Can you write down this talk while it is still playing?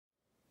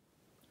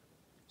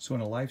So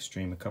in a live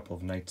stream a couple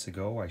of nights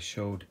ago, I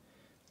showed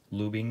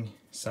lubing,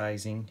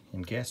 sizing,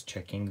 and gas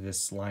checking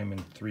this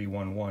Lyman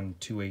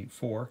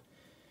 311284,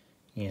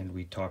 and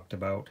we talked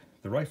about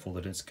the rifle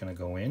that it's going to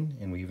go in,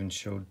 and we even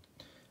showed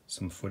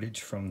some footage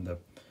from the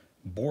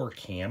bore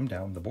cam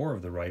down the bore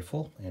of the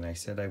rifle, and I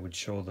said I would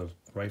show the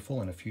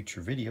rifle in a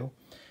future video.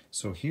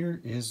 So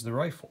here is the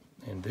rifle,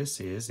 and this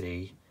is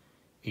a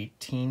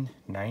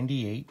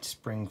 1898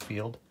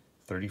 Springfield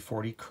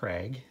 3040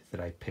 Krag that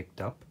I picked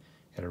up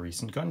at a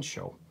recent gun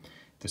show.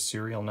 The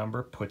serial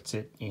number puts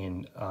it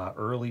in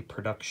early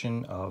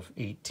production of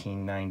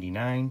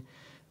 1899.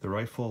 The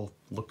rifle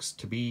looks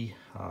to be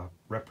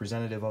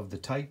representative of the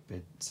type.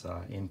 It's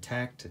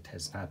intact. It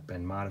has not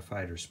been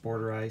modified or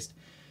sporterized.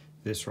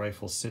 This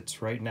rifle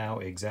sits right now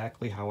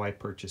exactly how I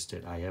purchased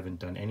it. I haven't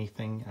done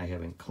anything. I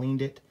haven't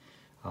cleaned it.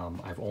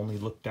 I've only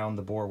looked down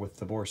the bore with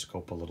the bore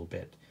scope a little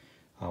bit.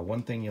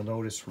 One thing you'll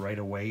notice right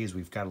away is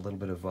we've got a little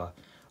bit of a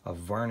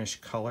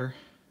varnish color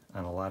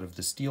on a lot of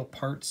the steel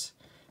parts.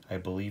 I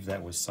believe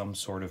that was some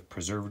sort of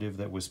preservative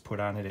that was put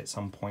on it at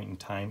some point in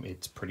time.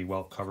 It's pretty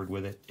well covered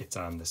with it. It's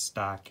on the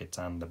stock, it's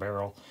on the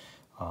barrel.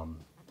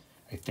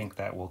 I think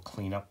that will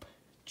clean up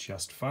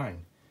just fine.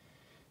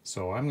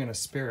 So I'm going to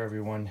spare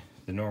everyone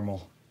the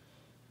normal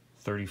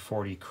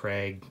 3040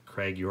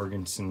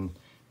 Krag-Jorgensen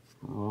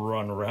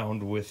run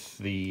around with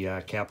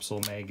the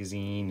capsule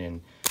magazine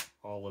and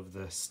all of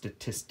the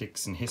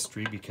statistics and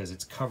history, because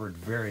it's covered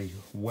very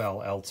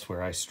well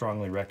elsewhere. I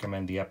strongly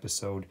recommend the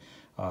episode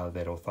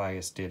that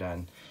Othais did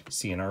on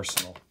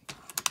C&Rsenal.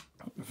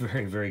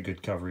 Very, very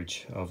good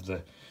coverage of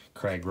the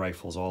Krag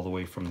rifles all the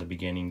way from the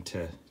beginning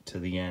to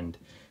the end.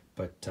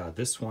 But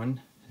this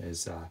one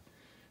is,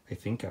 I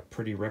think, a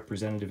pretty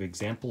representative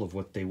example of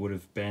what they would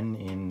have been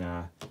in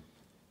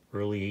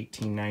early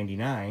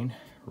 1899,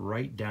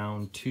 right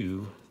down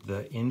to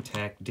the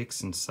intact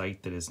Dixon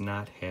sight that has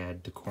not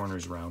had the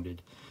corners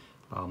rounded.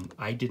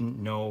 I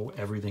didn't know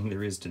everything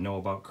there is to know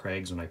about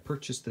Krags when I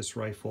purchased this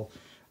rifle.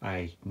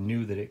 I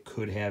knew that it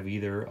could have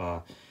either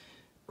a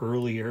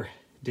earlier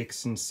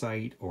Dixon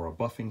sight or a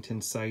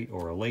Buffington sight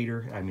or a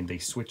later. I mean, they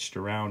switched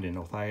around, and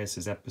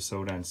Othais'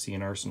 episode on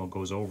C&Rsenal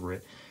goes over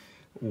it.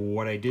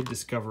 What I did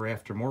discover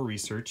after more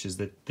research is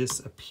that this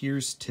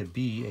appears to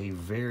be a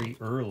very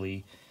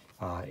early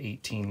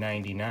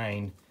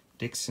 1899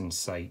 Dixon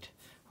sight.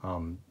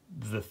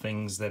 The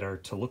things that are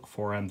to look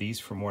for on these,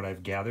 from what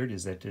I've gathered,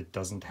 is that it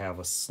doesn't have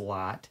a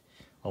slot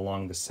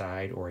along the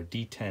side or a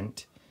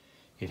detent.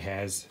 It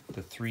has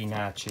the 3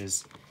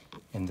 notches,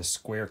 and the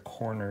square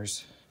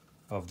corners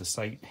of the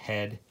sight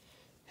head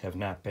have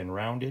not been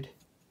rounded.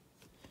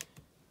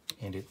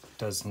 And it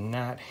does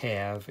not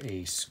have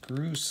a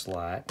screw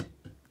slot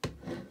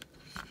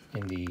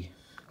in the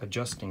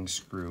adjusting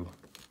screw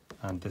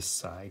on this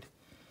side.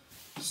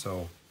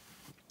 So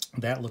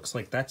that looks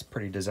like that's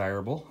pretty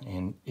desirable,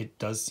 and it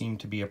does seem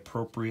to be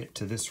appropriate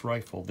to this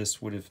rifle.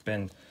 This would have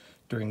been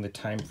during the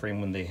time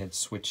frame when they had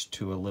switched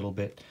to a little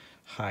bit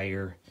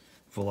higher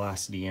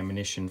velocity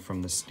ammunition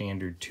from the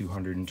standard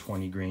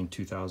 220 grain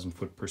 2,000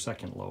 foot per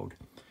second load.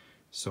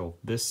 So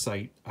this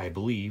sight, I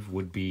believe,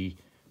 would be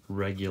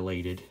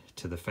regulated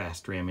to the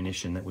faster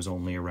ammunition that was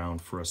only around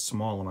for a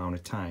small amount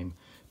of time.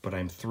 But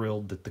I'm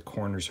thrilled that the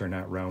corners are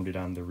not rounded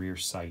on the rear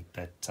sight.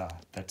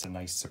 That's a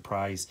nice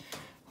surprise.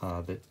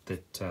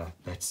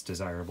 That's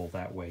desirable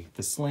that way.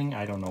 The sling,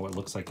 I don't know, it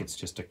looks like it's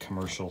just a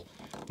commercial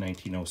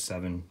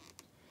 1907,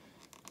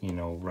 you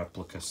know,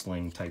 replica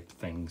sling type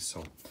thing.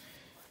 So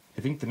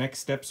I think the next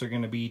steps are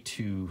going to be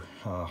to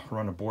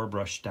run a bore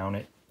brush down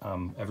it.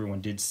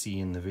 Everyone did see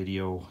in the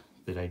video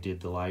that I did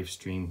the live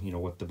stream, you know,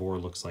 what the bore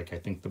looks like. I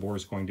think the bore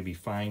is going to be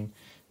fine.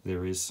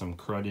 There is some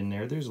crud in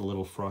there. There's a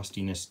little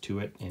frostiness to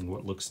it, and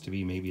what looks to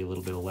be maybe a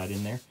little bit of lead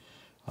in there.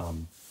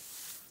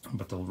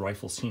 But the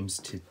rifle seems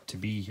to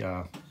be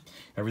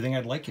everything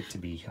I'd like it to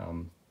be.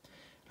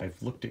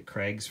 I've looked at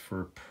Krags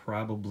for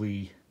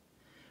probably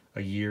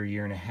a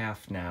year and a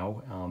half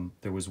now.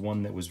 There was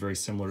one that was very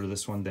similar to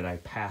this one that I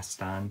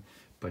passed on,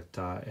 but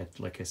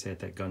like I said, at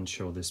that gun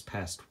show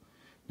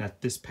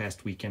not this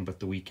past weekend, but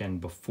the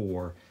weekend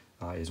before,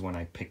 is when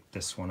I picked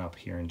this one up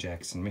here in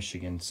Jackson,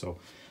 Michigan. So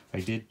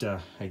I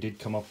did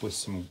come up with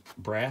some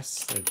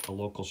brass at a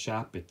local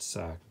shop. It's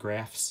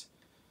Graf's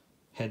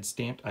head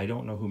stamped. I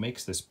don't know who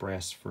makes this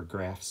brass for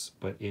Graf's,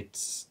 but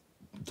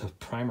the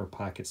primer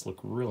pockets look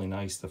really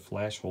nice. The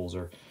flash holes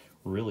are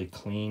really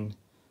clean,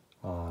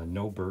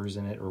 no burrs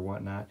in it or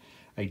whatnot.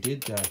 I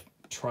did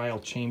trial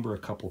chamber a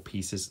couple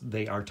pieces.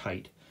 They are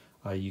tight.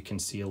 You can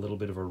see a little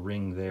bit of a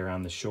ring there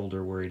on the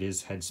shoulder where it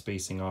is head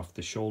spacing off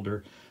the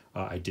shoulder.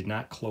 I did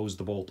not close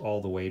the bolt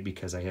all the way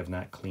because I have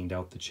not cleaned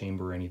out the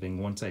chamber or anything.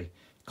 Once I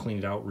clean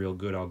it out real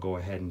good, I'll go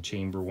ahead and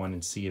chamber one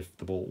and see if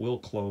the bolt will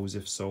close.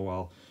 If so,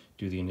 I'll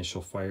do the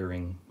initial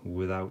firing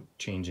without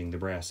changing the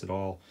brass at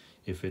all.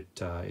 If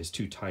it is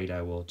too tight,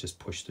 I will just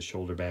push the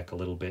shoulder back a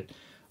little bit.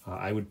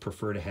 I would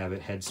prefer to have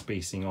it head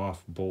spacing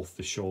off both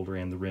the shoulder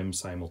and the rim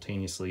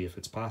simultaneously if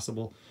it's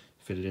possible.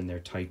 Fit it in there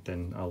tight,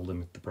 then I'll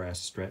limit the brass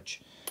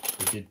stretch.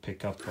 I did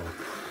pick up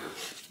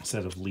a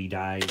set of lead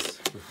eyes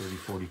for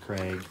 3040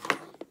 Krag.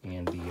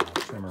 and the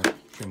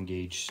trim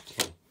gauge.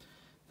 So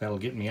that'll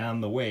get me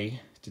on the way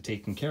to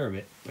taking care of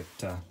it. But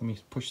let me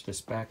push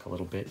this back a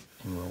little bit,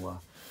 and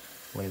we'll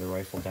lay the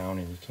rifle down,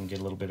 and you can get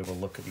a little bit of a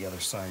look at the other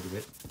side of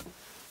it.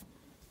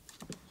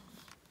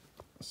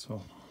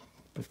 So,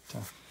 but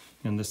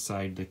on this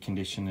side, the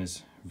condition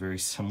is very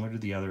similar to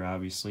the other,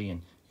 obviously.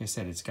 And like I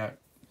said, it's got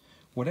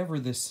whatever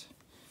this,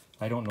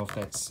 I don't know if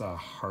that's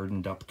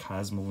hardened up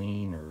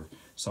cosmoline or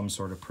some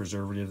sort of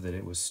preservative that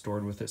it was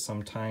stored with at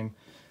some time.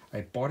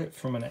 I bought it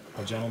from a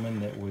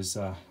gentleman that was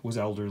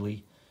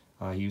elderly.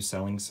 He was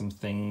selling some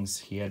things.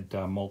 He had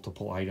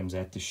multiple items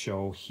at the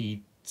show.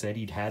 He said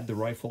he'd had the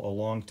rifle a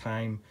long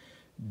time,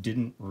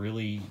 didn't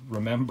really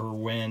remember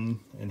when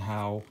and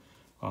how.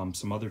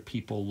 Some other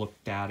people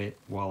looked at it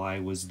while I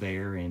was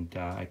there, and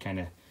I kind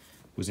of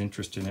was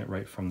interested in it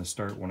right from the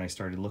start when I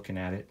started looking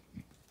at it,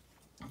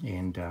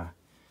 and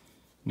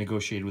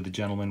negotiated with the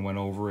gentleman, went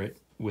over it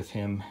with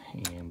him,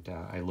 and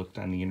I looked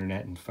on the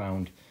internet and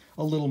found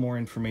a little more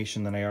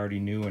information than I already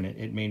knew, and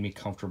it made me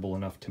comfortable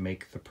enough to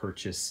make the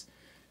purchase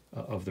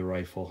of the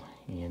rifle.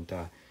 And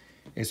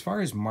as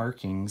far as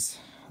markings,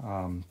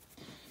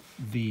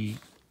 the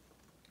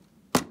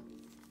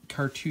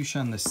cartouche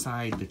on the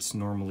side that's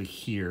normally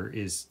here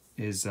is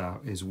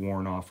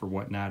worn off or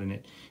whatnot,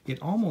 and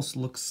it almost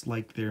looks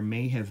like there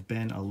may have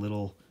been a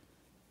little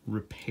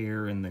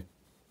repair in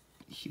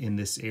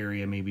this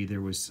area. Maybe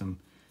there was some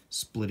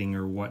splitting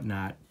or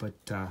whatnot, but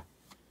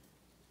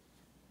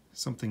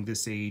something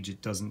this age,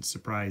 it doesn't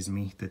surprise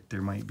me that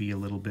there might be a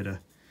little bit of,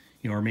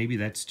 or maybe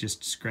that's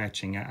just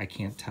scratching. I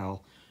can't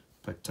tell.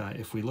 But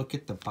if we look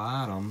at the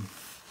bottom,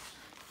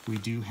 we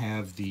do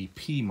have the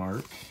P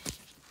mark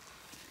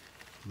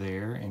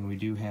there, and we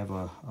do have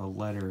a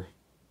letter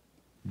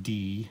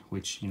D,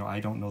 which, I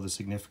don't know the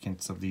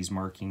significance of these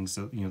markings.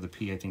 The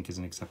P, I think, is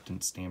an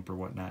acceptance stamp or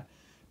whatnot,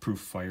 proof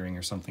firing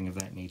or something of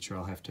that nature.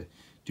 I'll have to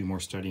do more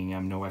studying.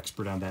 I'm no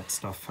expert on that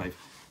stuff.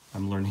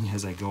 I'm learning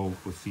as I go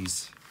with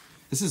these.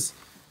 This is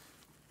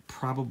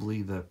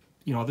probably the,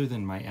 other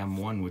than my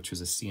M1, which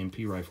was a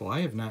CMP rifle, I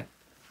have not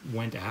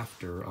went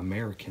after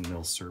American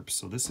milsurps.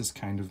 So this is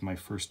kind of my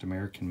first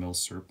American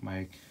milsurp.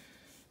 My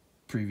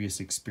previous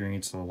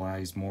experience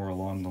lies more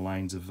along the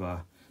lines of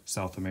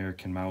South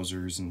American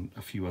Mausers and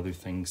a few other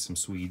things, some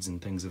Swedes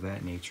and things of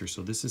that nature.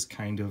 So this is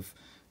kind of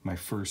my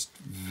first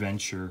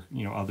venture,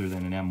 other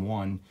than an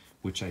M1,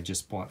 which I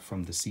just bought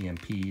from the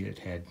CMP. It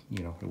had,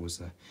 it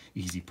was a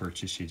easy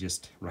purchase. You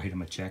just write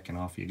them a check and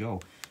off you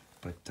go.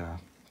 But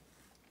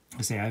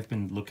I say I've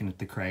been looking at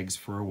the Krags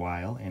for a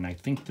while, and I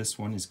think this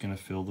one is going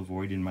to fill the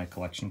void in my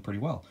collection pretty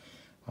well.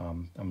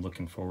 I'm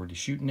looking forward to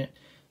shooting it.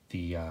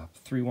 The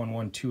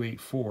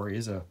 311284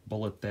 is a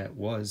bullet that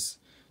was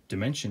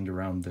dimensioned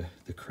around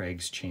the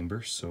Krag's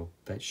chamber, so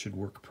that should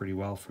work pretty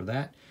well for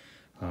that.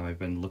 I've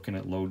been looking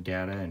at load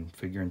data and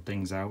figuring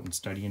things out and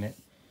studying it,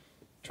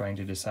 trying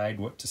to decide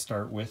what to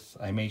start with.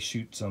 I may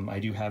shoot some, I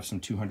do have some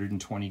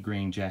 220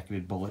 grain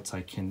jacketed bullets.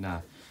 I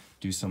can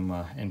do some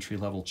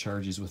entry-level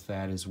charges with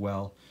that as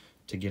well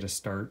to get a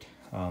start.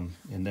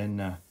 And then,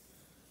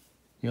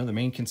 the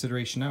main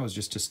consideration now is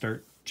just to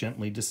start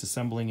gently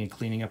disassembling and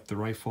cleaning up the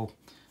rifle.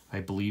 I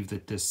believe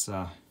that this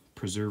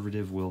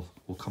preservative will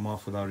come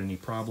off without any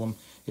problem.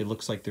 It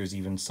looks like there's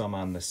even some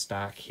on the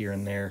stock here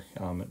and there,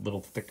 a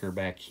little thicker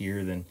back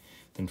here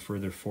than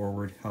further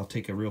forward. I'll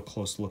take a real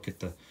close look at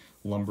the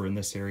lumber in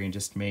this area and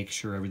just make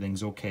sure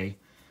everything's okay.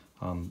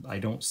 I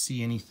don't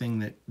see anything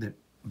that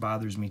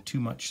bothers me too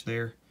much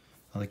there.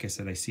 Like I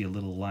said, I see a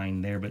little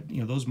line there, but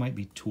those might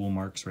be tool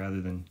marks rather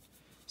than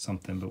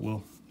something. But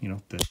we'll,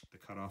 the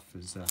cutoff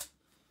is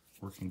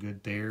working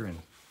good there, and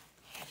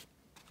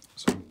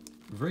so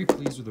I'm very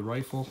pleased with the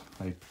rifle.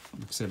 I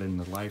said in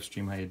the live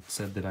stream I had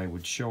said that I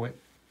would show it.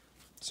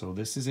 So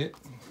this is it.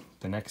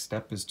 The next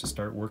step is to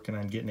start working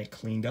on getting it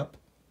cleaned up.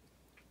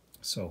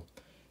 So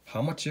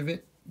how much of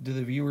it do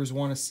the viewers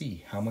want to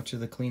see? How much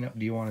of the cleanup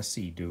do you want to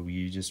see? Do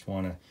you just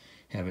want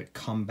to have it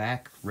come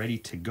back ready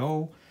to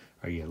go?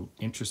 Are you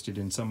interested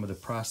in some of the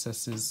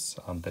processes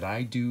that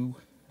I do?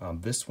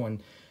 This one,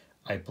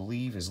 I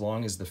believe, as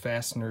long as the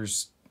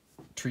fasteners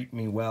treat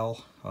me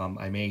well,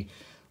 I may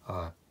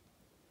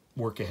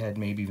work ahead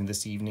maybe even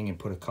this evening and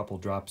put a couple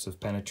drops of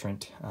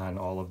penetrant on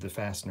all of the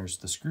fasteners.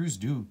 The screws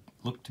do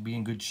look to be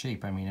in good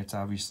shape. I mean, it's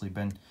obviously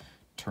been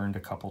turned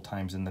a couple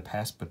times in the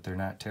past, but they're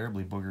not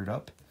terribly boogered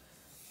up.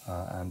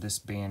 On this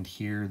band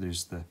here,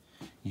 there's the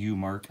U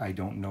mark. I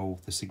don't know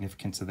the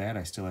significance of that.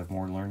 I still have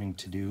more learning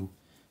to do.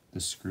 The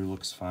screw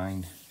looks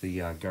fine.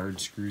 The guard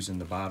screws in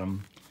the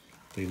bottom,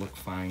 they look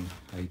fine.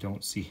 I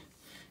don't see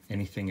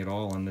anything at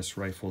all on this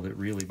rifle that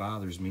really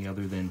bothers me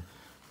other than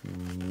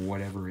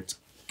whatever it's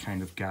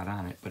kind of got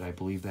on it, but I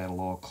believe that'll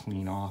all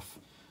clean off.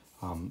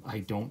 I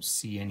don't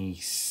see any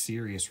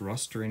serious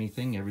rust or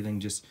anything.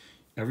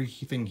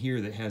 Everything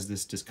here that has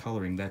this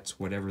discoloring, that's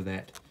whatever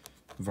that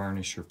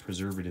varnish or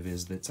preservative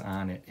is that's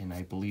on it, and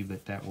I believe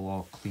that will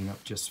all clean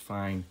up just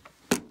fine.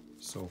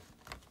 So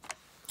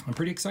I'm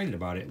pretty excited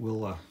about it.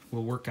 We'll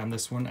work on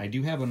this one. I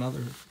do have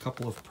another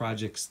couple of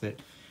projects that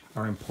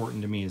are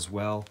important to me as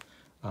well.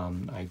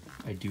 I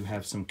do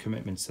have some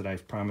commitments that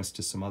I've promised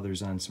to some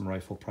others on some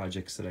rifle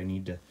projects that I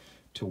need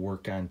to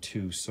work on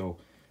too. So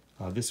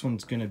this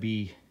one's going to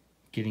be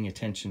getting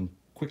attention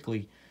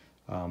quickly,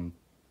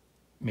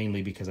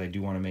 mainly because I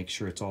do want to make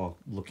sure it's all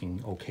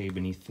looking okay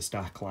beneath the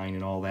stock line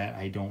and all that.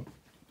 I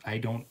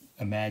don't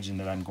imagine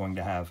that I'm going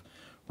to have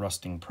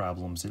rusting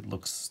problems. It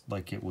looks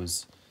like it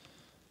was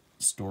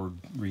stored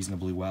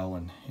reasonably well,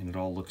 and it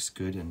all looks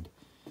good, and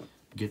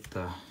get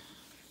the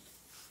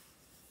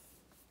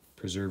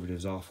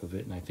preservatives off of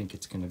it, and I think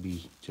it's going to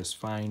be just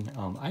fine.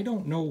 I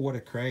don't know what a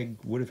Krag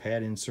would have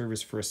had in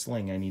service for a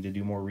sling. I need to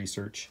do more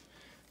research.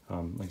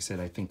 Like I said,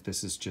 I think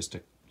this is just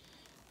a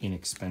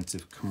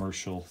inexpensive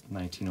commercial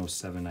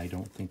 1907. I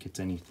don't think it's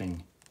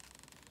anything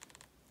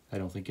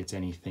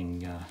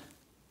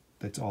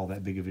that's all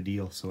that big of a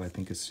deal, so I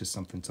think it's just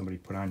something somebody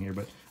put on here,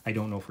 but I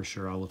don't know for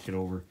sure. I'll look it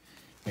over.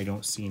 I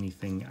don't see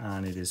anything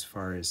on it as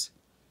far as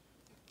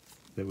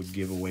that would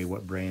give away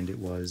what brand it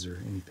was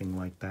or anything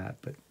like that,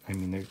 but I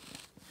mean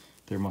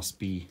there must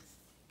be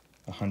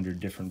 100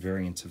 different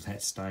variants of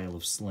that style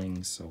of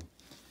sling, so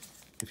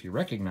if you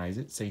recognize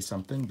it, say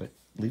something, but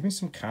leave me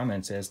some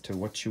comments as to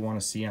what you want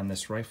to see on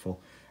this rifle.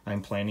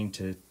 I'm planning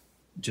to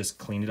just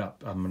clean it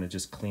up. I'm going to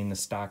just clean the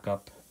stock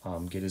up,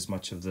 get as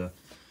much of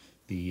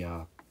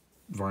the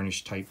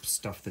varnish type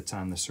stuff that's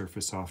on the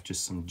surface off,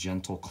 just some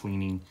gentle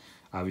cleaning.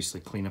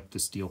 Obviously clean up the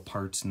steel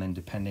parts, and then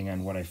depending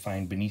on what I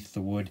find beneath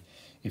the wood,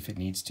 if it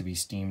needs to be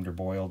steamed or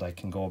boiled, I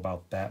can go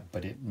about that,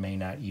 but it may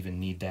not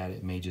even need that.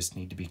 It may just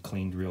need to be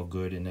cleaned real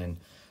good and then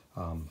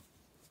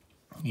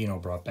you know,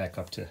 brought back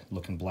up to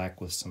looking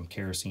black with some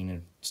kerosene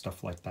and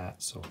stuff like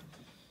that. So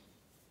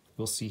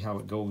we'll see how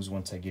it goes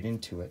once I get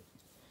into it.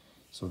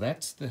 So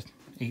that's the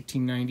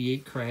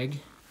 1898 Krag.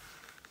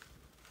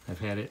 I've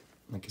had it,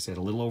 like I said,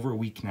 a little over a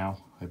week now.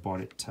 I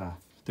bought it,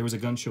 there was a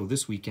gun show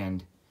this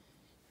weekend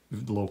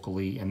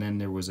locally, and then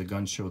there was a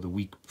gun show the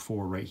week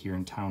before right here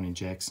in town in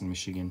Jackson,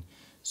 Michigan.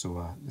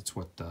 So it's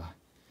like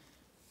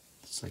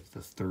the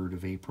 3rd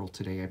of April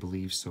today, I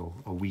believe. So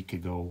a week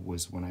ago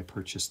was when I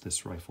purchased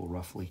this rifle,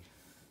 roughly.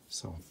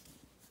 So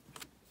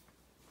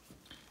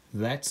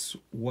that's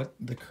what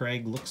the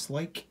Krag looks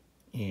like,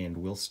 and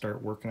we'll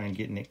start working on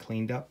getting it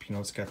cleaned up. You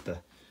know, it's got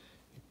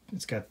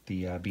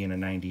the being a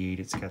 98,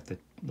 it's got the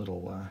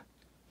little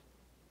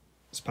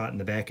spot in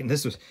the back, and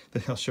this was,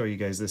 I'll show you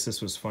guys this.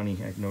 This was funny.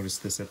 I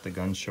noticed this at the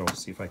gun show.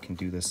 See if I can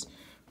do this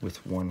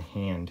with one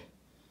hand.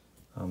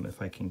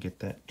 If I can get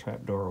that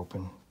trap door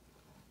open.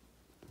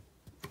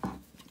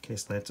 Okay,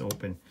 so that's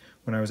open.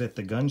 When I was at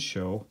the gun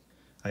show,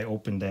 I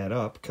opened that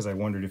up because I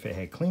wondered if it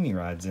had cleaning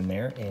rods in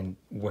there, and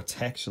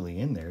what's actually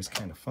in there is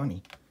kind of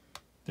funny.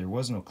 There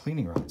was no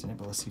cleaning rods in it,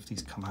 but let's see if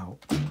these come out.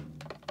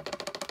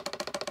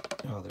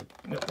 Oh,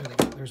 there they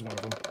go. There's one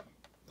of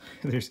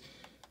them.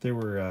 There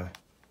were,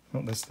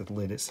 oh, that's the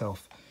lid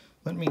itself.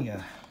 Let me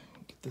get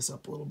this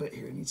up a little bit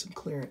here. I need some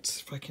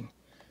clearance if I can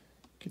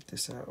get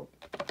this out.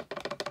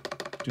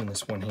 Doing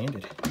this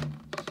one-handed.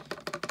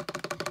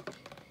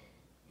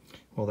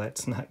 Well,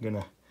 that's not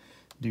gonna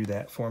do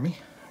that for me.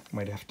 I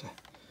might have to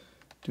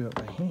do it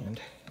by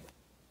hand.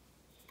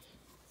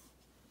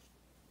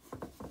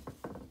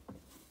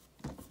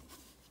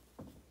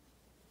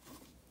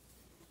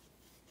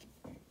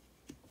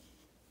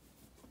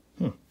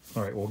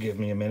 All right, well, give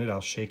me a minute.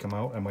 I'll shake them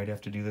out. I might have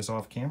to do this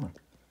off camera.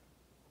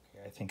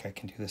 Okay, I think I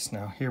can do this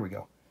now. Here we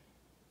go.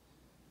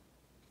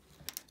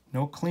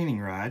 No cleaning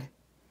rod,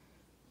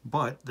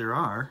 but there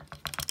are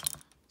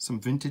some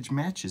vintage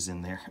matches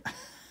in there.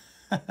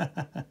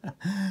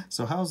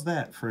 So how's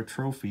that for a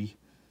trophy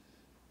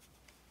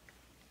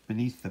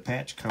beneath the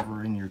patch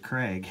cover in your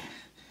Krag?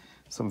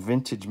 Some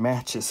vintage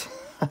matches.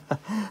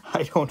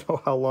 I don't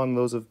know how long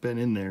those have been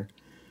in there,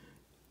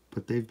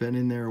 but they've been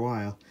in there a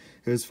while.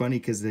 It was funny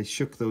because they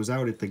shook those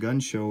out at the gun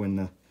show,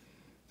 and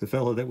the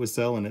fellow that was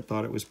selling it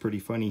thought it was pretty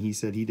funny. He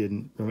said he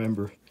didn't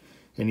remember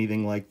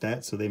anything like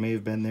that, so they may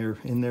have been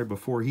in there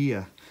before he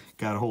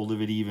got a hold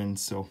of it even.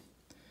 So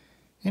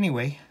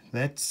anyway,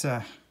 that's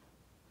the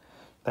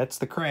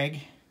Krag.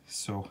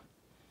 So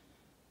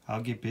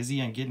I'll get busy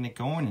on getting it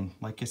going, and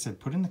like I said,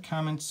 put in the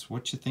comments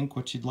what you think,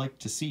 what you'd like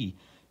to see,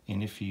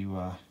 and if you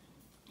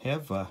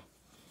have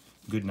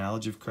good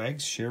knowledge of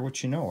Krags, share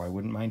what you know. I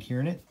wouldn't mind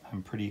hearing it.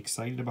 I'm pretty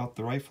excited about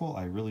the rifle.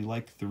 I really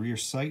like the rear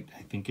sight.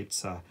 I think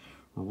it's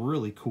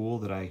really cool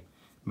that I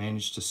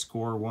managed to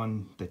score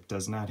one that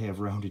does not have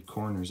rounded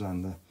corners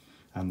on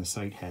the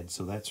sight head,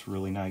 so that's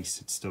really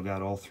nice. It's still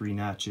got all 3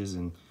 notches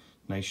and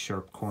nice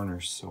sharp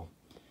corners. So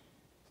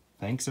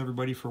thanks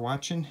everybody for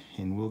watching,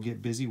 and we'll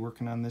get busy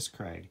working on this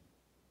Krag.